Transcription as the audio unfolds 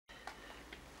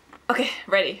Okay,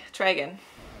 ready. Try again.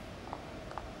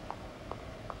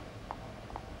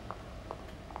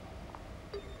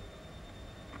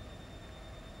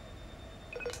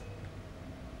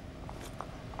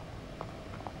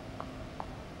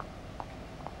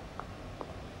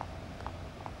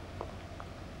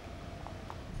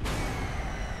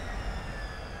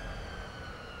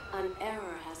 An error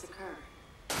has occurred.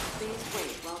 Please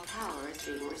wait while power is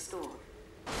being restored.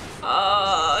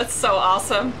 Oh, it's so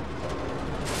awesome.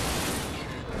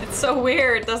 It's so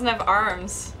weird. It doesn't have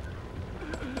arms.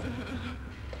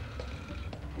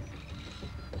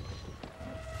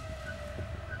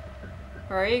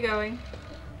 Where are you going?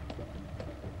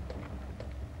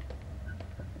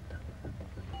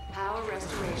 Power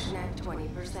restoration at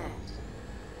 20%.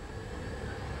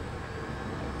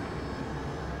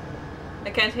 I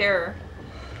can't hear her.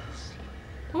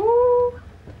 Woo!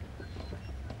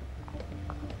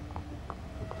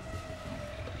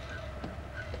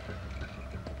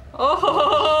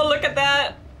 Oh, look at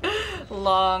that!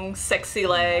 Long, sexy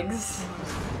legs.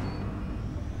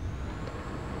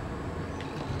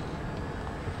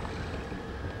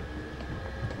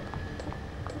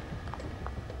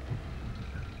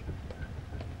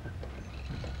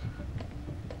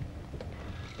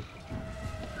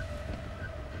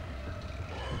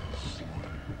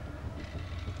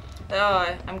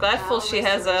 Oh, I'm glad she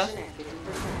has a...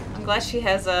 I'm glad she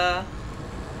has a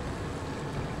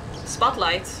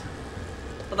spotlight.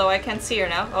 Although I can't see her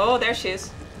now. Oh, there she is.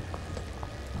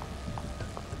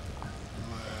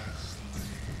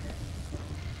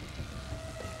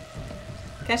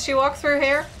 Can she walk through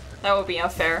here? That would be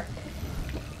unfair.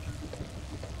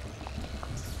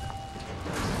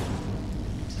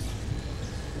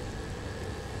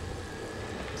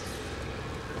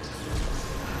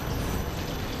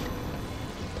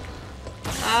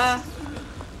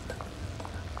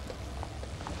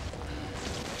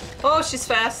 Oh, she's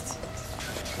fast.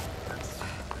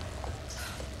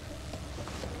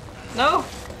 No!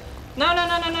 No, no,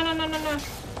 no, no, no, no, no, no, no.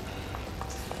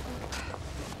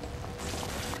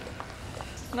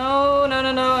 No, no,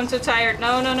 no, no, I'm too tired.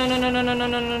 No, no, no, no, no, no, no, no,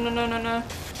 no, no, no, no, no, no.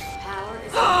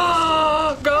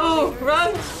 Go!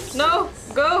 Run! No!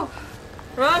 Go!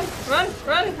 Run! Run!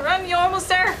 Run! Run! You're almost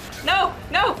there! No!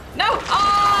 No! No!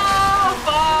 Oh!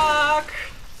 Fuck!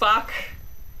 Fuck.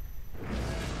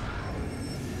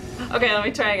 Okay, let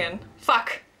me try again.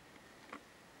 Fuck!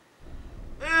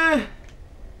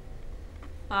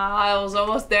 I was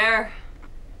almost there.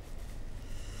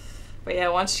 But yeah,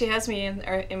 once she has me in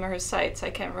her sights, I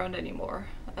can't run anymore.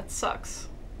 That sucks.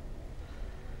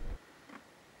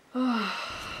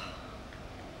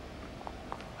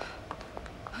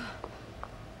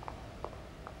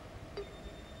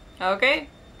 Okay.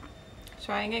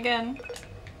 Trying again.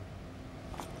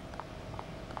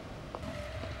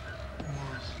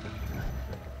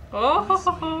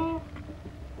 Oh!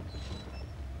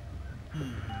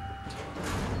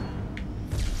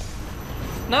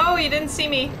 No, you didn't see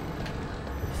me.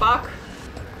 Fuck.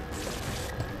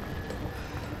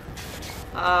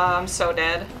 I'm so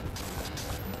dead.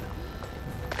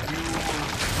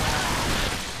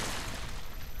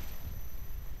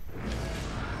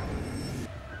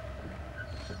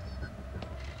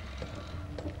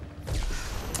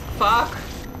 Fuck.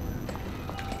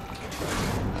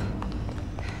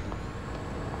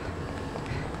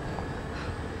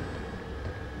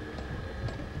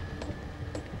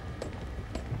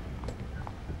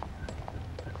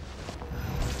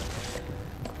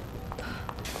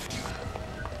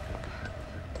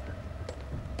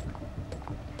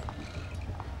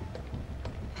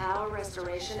 Power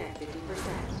restoration at 50%.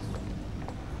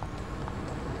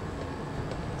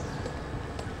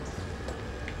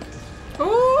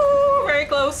 Ooh, very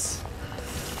close.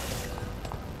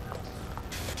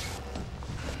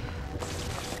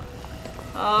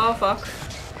 Oh, fuck.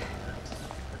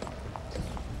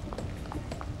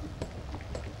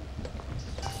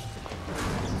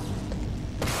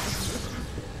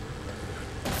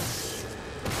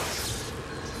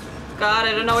 God,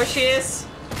 I don't know where she is.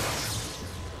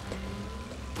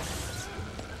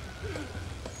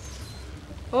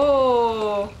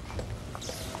 Oh.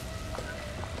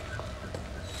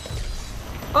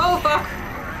 Oh, fuck.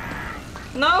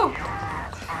 No.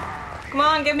 Come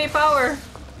on, give me power.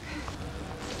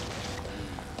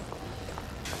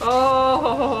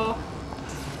 Oh.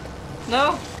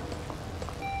 No.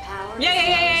 Yeah, yeah, yeah,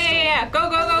 yeah, yeah, yeah. Go,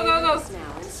 go, go, go, go.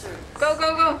 Go,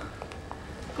 go, go.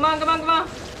 Come on, come on, come on.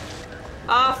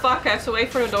 Ah, fuck. I have to wait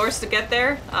for the doors to get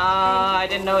there. I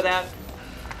didn't know that.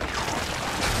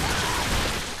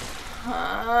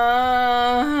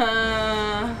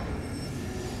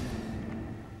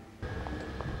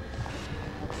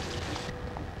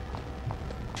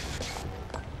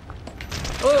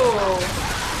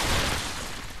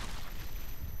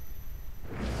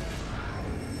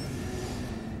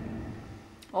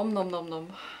 Om nom nom nom.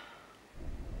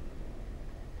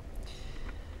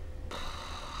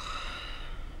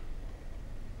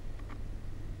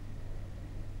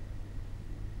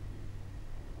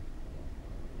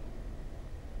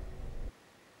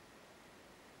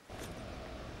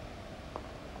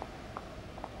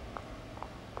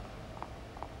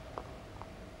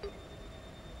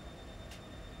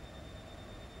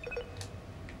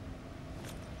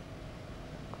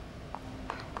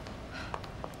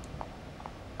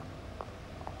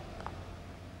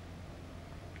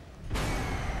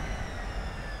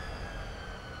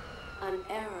 An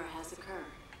error has occurred.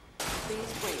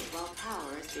 Please wait while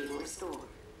power is being restored.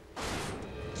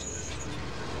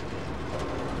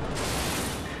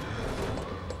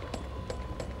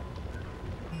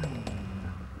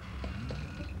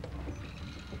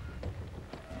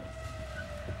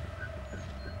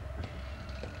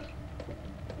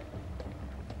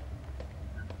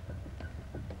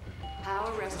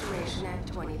 Power restoration at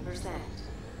 20%.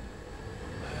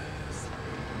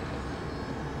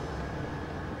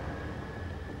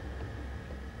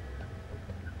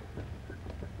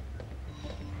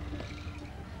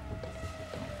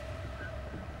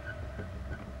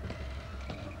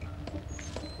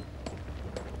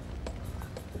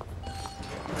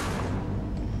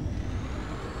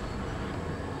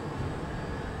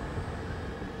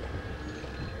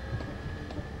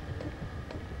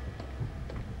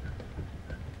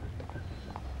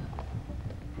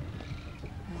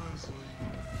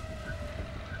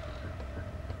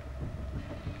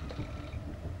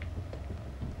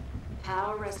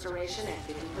 Power restoration at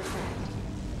 50%.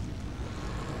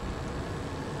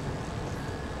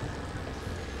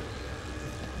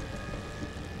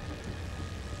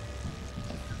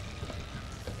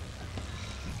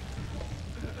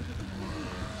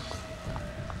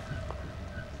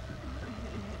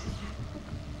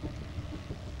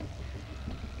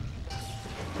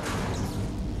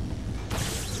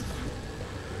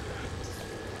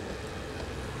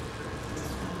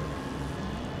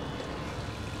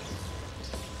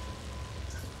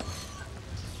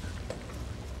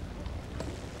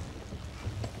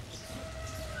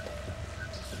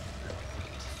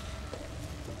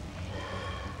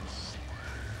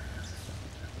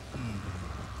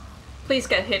 Please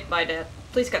get hit by that.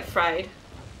 Please get fried.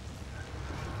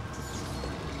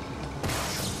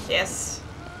 Yes.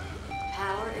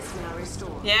 Power is now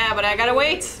restored. Yeah, but I gotta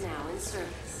wait. Is now in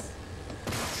service.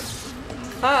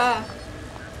 Ah.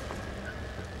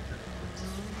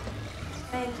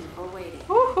 Thank you for waiting.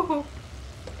 Ooh.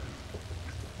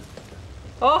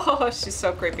 Oh, she's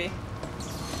so creepy.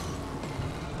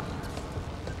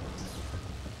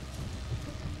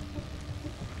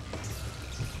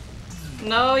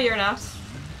 No, you're not.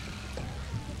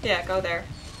 Yeah, go there.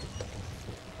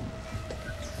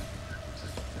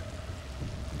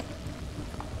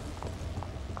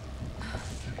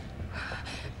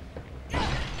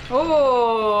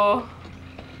 Oh.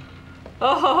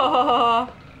 Oh.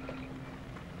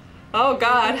 Oh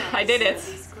God, I did it.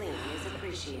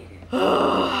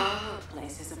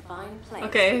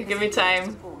 Okay, give me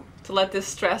time to let this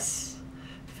stress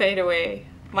fade away.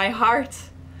 My heart.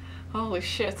 Holy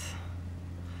shit.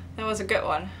 That was a good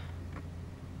one.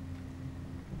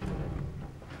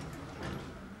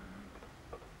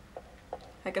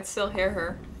 I can still hear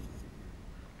her.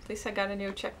 At least I got a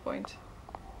new checkpoint.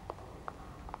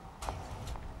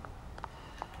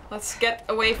 Let's get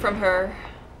away from her.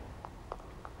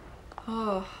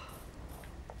 Oh.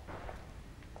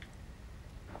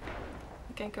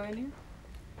 I can't go in here?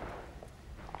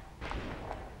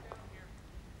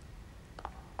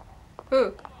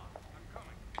 Who?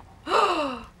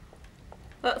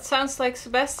 That sounds like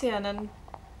Sebastian and...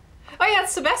 Oh yeah,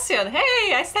 it's Sebastian!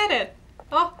 Hey, I said it!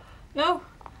 Oh, no.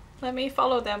 Let me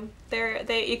follow them.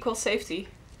 They equal safety.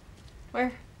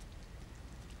 Where?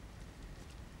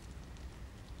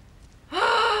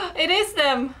 It is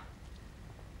them!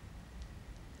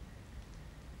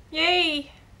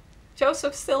 Yay!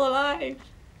 Joseph's still alive!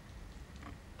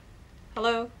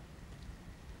 Hello?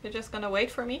 You're just gonna wait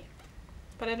for me?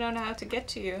 But I don't know how to get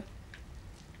to you.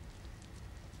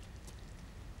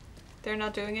 They're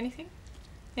not doing anything?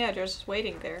 Yeah, they're just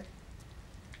waiting there.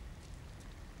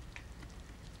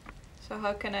 So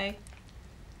how can I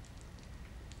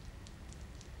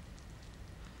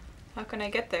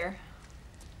get there?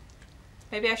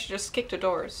 Maybe I should just kick the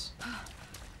doors.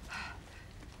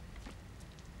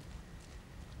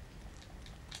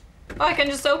 Oh, I can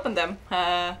just open them.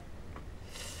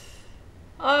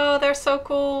 Oh, they're so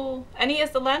cool. And he has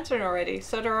the lantern already,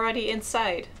 so they're already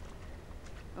inside.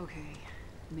 Okay,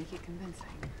 make it convincing.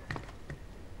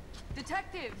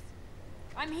 Detectives!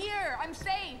 I'm here! I'm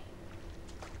safe!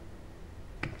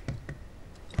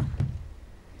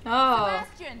 Oh.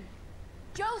 Sebastian!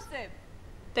 Joseph!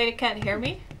 They can't hear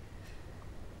me?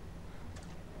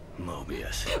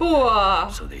 Mobius. Whoa.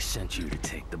 So they sent you to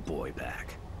take the boy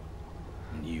back.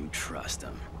 And you trust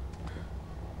him.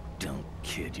 Don't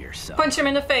kid yourself. Punch him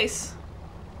in the face.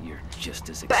 You're just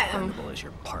as Bam. expendable as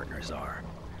your partners are.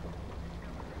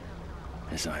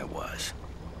 As I was.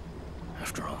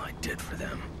 After all I did for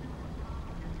them.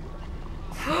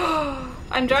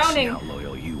 I'm See drowning. how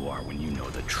loyal you are when you know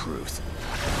the truth.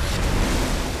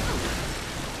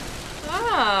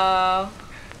 Oh.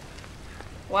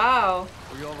 Wow.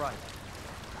 Are you all right?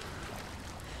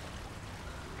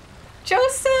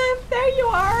 Joseph, there you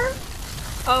are.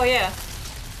 Oh yeah.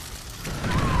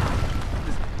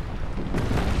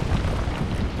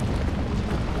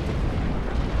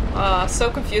 So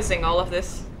confusing, all of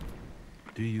this.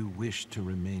 Do you wish to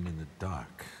remain in the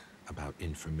dark about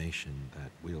information that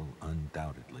will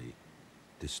undoubtedly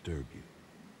disturb you?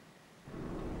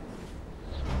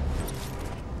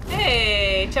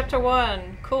 Hey, chapter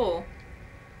 1. Cool.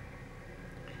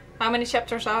 How many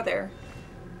chapters are there?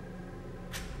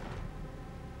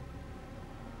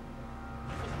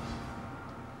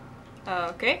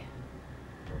 Okay.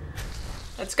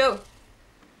 Let's go.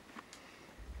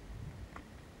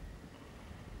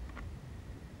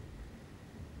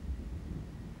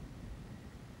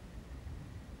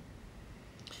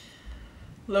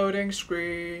 Loading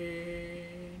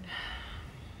screen.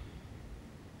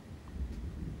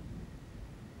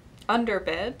 Under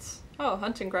beds? Oh,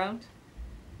 hunting ground.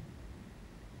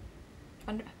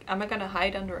 Am I gonna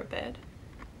hide under a bed?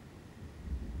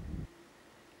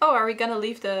 Oh, are we gonna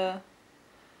leave the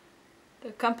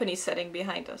company setting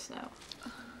behind us now?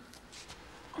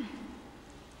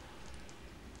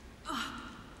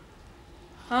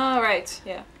 All right,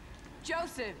 yeah.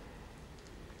 Joseph!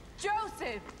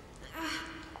 Joseph!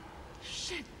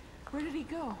 Shit! Where did he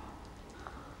go?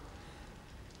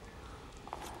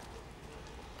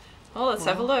 Well, let's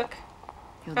have a look.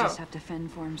 He'll just have to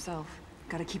fend for himself.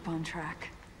 Gotta keep on track.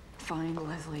 Find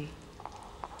Leslie.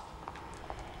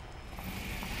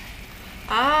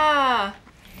 Ah,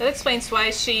 that explains why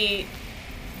she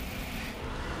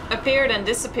appeared and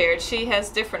disappeared. She has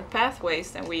different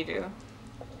pathways than we do.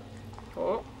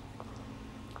 Oh.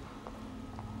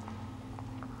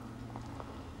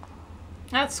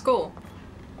 That's cool.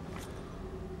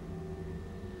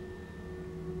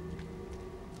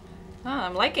 Ah,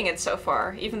 I'm liking it so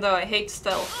far, even though I hate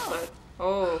stealth, but...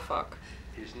 Oh, fuck.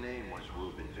 His name was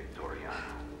Ruben Victoriano,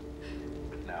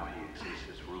 but now he exists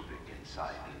as Rubik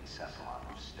inside the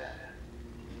Encephalon of Sten.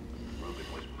 Ruben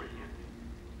was brilliant,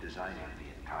 designing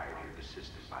the entirety of the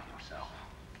system by himself.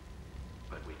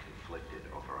 But we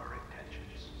conflicted over our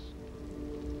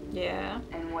intentions. Yeah.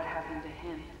 And what happened to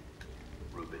him?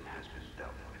 Ruben has been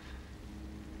dealt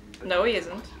with. The No, he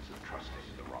isn't. consequences of trusting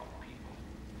the wrong people.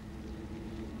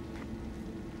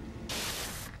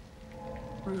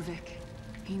 Ruvik.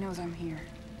 He knows I'm here.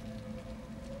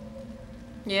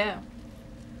 Yeah.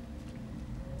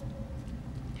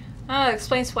 Ah, that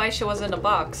explains why she was in a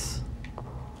box.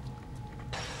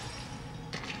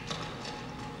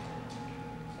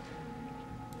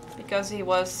 Because he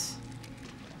was...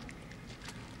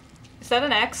 Is that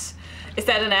an X? Is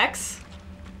that an X?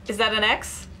 Is that an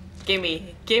X? Give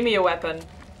me a weapon.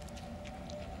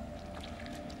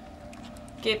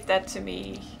 Give that to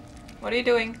me. What are you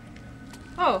doing?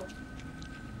 Oh.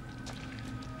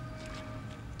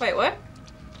 Wait, what?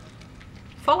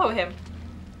 Follow him.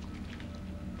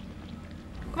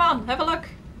 Come on, have a look.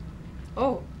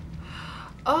 Oh.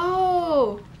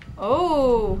 Oh.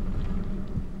 Oh.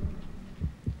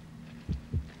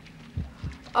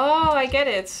 Oh, I get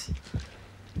it.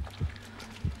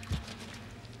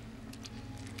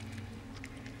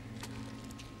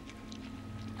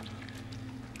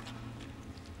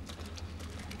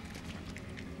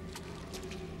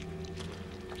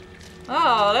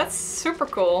 Oh, that's super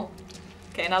cool.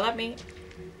 Okay, now let me...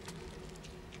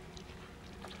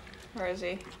 Where is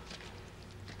he?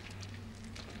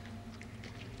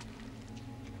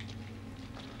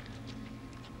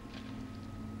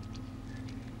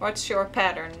 What's your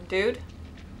pattern, dude?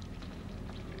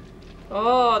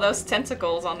 Oh, those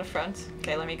tentacles on the front.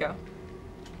 Okay, let me go.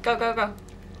 Go, go, go.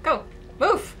 Go!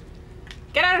 Move!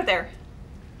 Get out of there!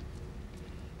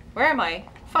 Where am I?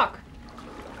 Fuck.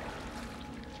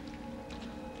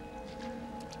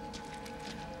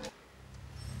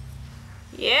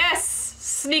 Yes!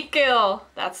 Sneak kill!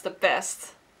 That's the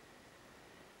best.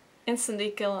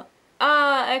 Instantly kill.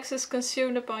 Ah, X is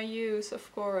consumed upon use,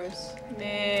 of course.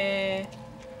 Meh.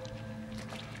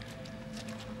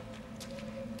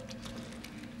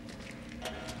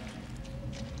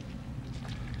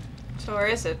 So where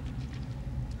is it?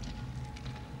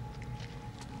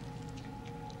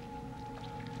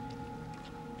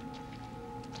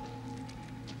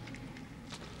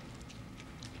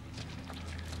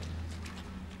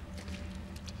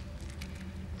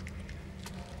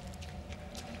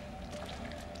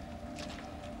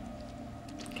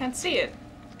 Can't see it.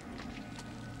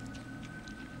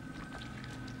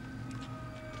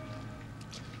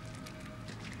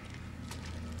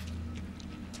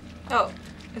 Oh,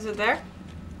 is it there?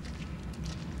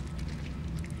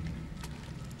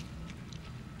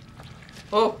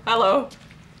 Oh, hello.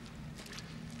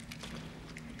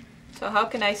 So how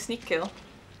can I sneak kill?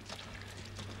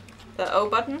 The O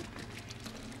button?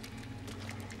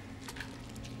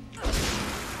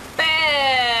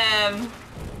 Bam!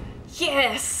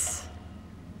 Yes!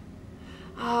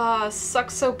 Ah,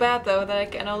 sucks so bad though that I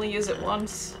can only use it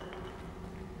once.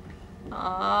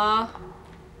 Ah.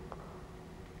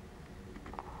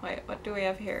 Wait, what do we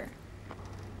have here?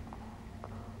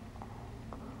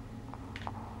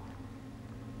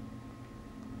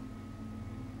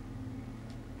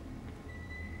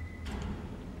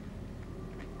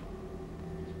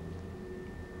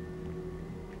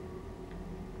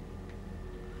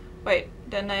 Wait,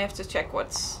 then I have to check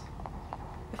what's...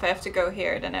 If I have to go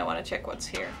here, then I want to check what's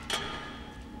here.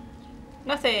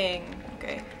 Nothing!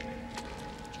 Okay.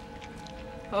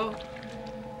 Oh.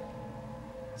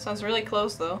 Sounds really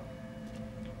close though.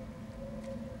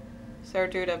 Is there a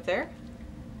dude up there?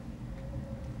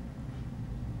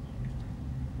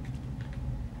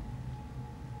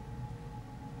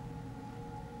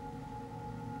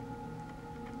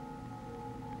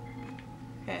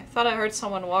 Okay, I thought I heard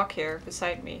someone walk here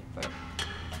beside me, but...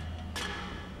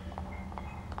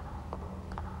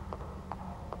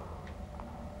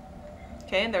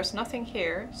 Okay, and there's nothing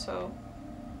here, so...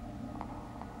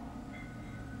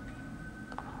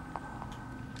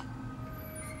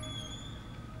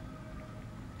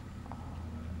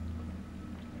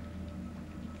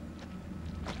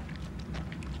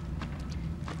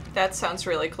 That sounds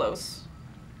really close.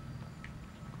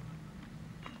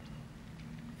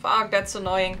 Fuck, that's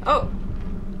annoying. Oh!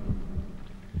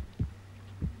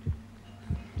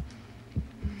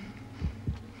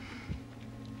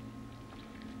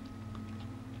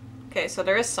 Okay, so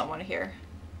there is someone here.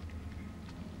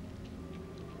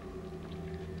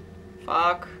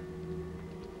 Fuck.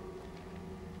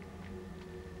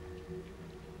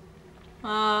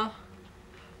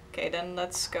 Okay, then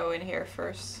let's go in here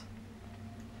first.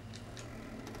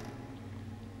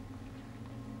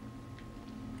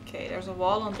 Okay, there's a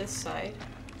wall on this side.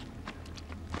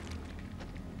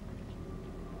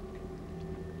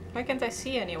 Why can't I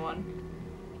see anyone?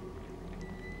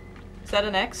 Is that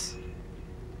an X?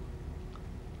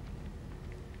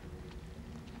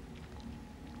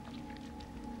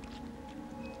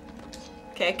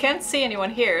 Okay, I can't see anyone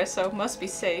here, so it must be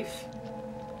safe.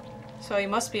 So he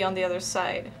must be on the other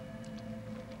side.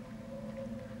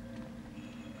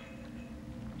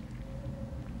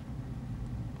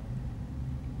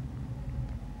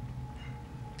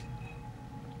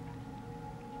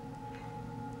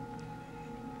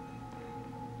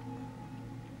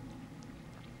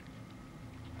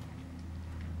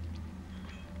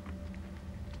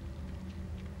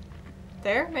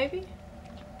 There, maybe?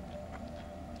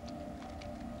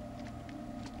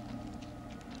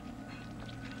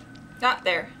 Not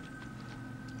there.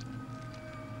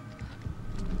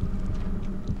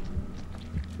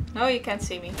 No, you can't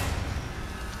see me.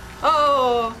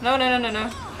 Oh! No, no, no, no,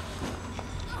 no.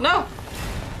 No!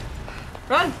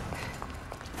 Run!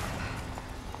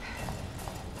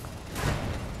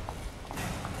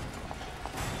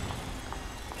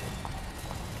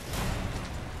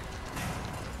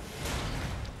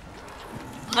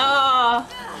 No!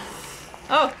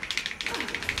 Oh!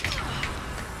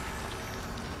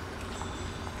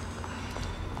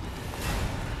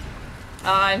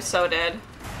 Oh, I'm so dead.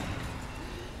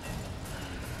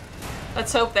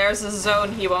 Let's hope there's a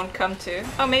zone he won't come to.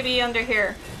 Oh, maybe under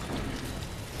here.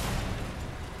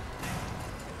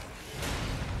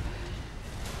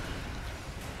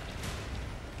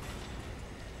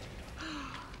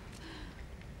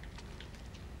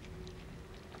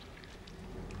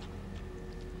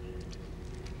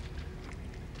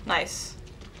 Nice.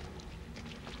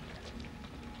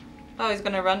 Oh, he's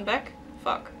gonna run back?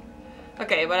 Fuck.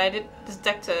 Okay, but I did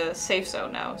detect a safe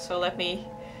zone now, so let me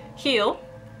heal.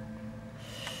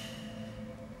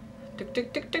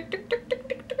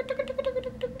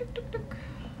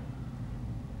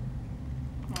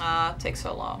 Ah, it takes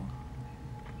so long.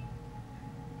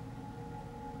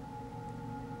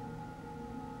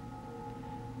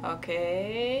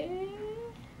 Okay.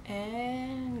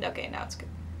 And okay, now it's good.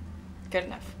 Good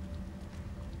enough.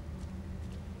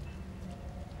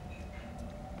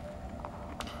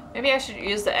 Maybe I should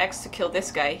use the X to kill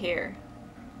this guy here.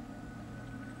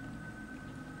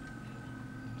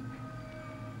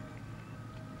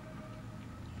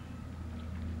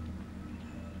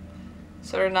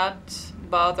 So they're not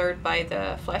bothered by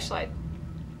the flashlight.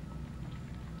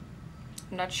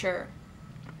 I'm not sure.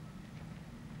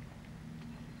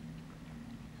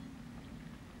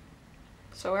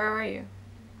 So where are you?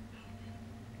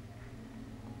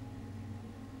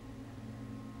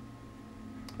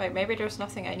 Wait, maybe there's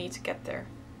nothing I need to get there.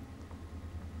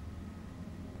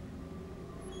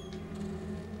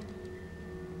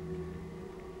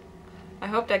 I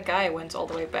hope that guy went all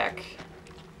the way back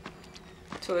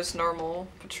to his normal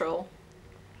patrol.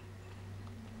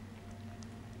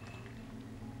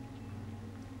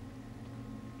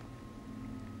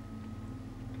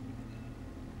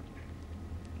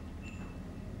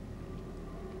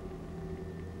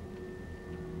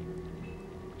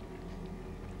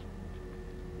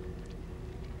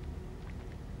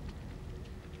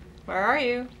 Where are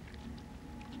you?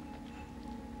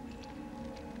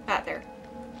 Ah, there.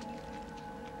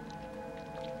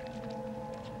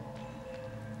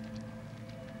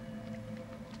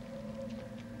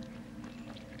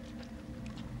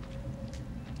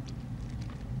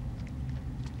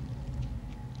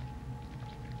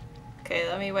 Okay,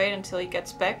 let me wait until he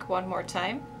gets back one more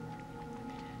time.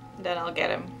 And then I'll get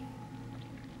him.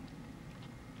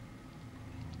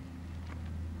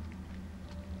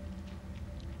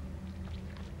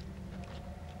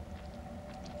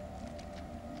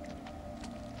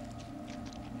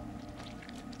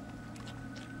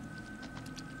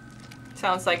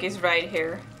 Sounds like he's right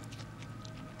here.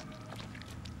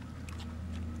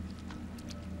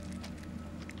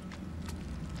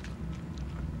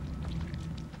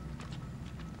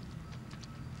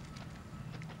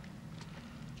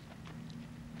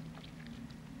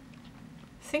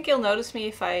 Think he'll notice me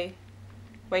if I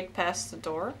wait past the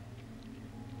door?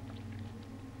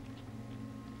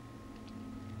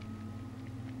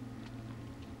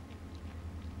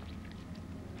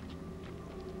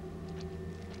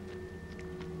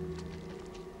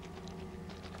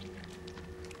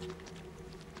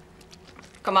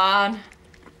 Come on.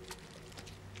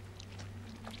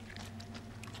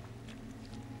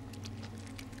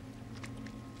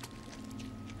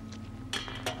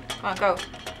 Come on, go.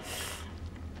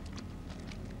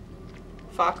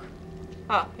 Fuck.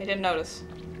 Oh, he didn't notice.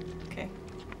 Okay.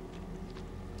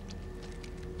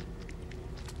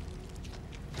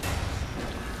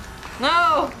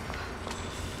 No!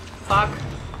 Fuck.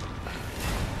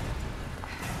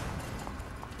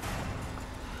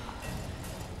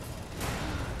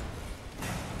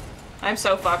 I'm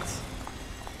so fucked.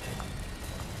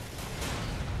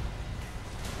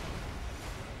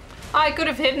 Oh, I could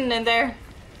have hidden in there.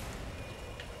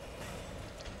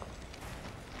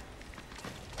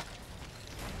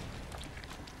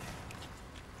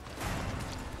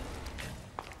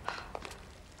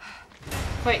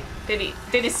 Wait, did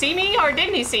he see me or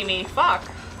didn't he see me? Fuck.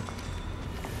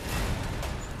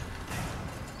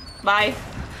 Bye.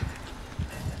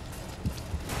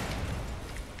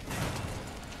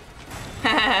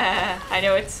 I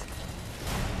know it.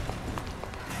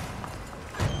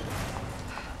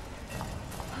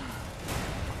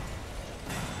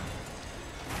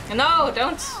 No,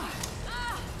 don't.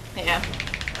 Yeah.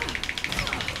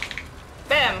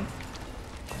 Bam.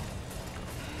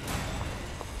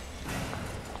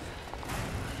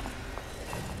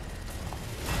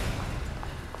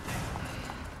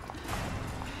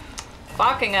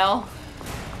 Fucking hell.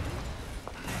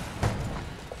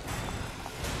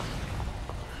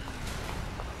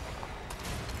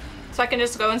 So I can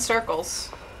just go in circles.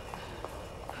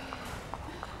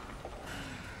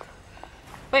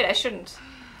 Wait, I shouldn't.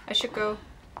 I should go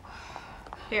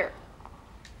here.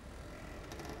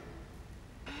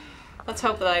 Let's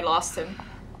hope that I lost him.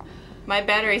 My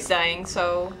battery's dying,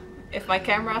 so if my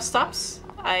camera stops,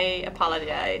 I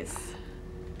apologize.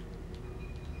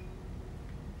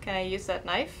 Can I use that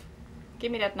knife?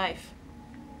 Give me that knife.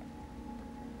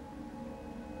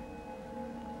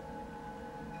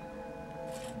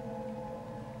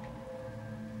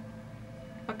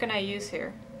 What can I use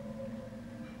here?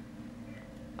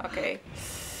 Okay.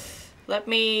 Let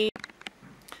me...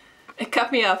 It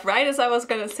cut me off right as I was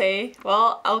gonna say.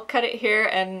 Well, I'll cut it here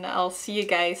and I'll see you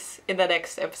guys in the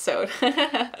next episode.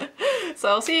 So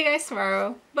I'll see you guys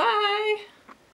tomorrow. Bye!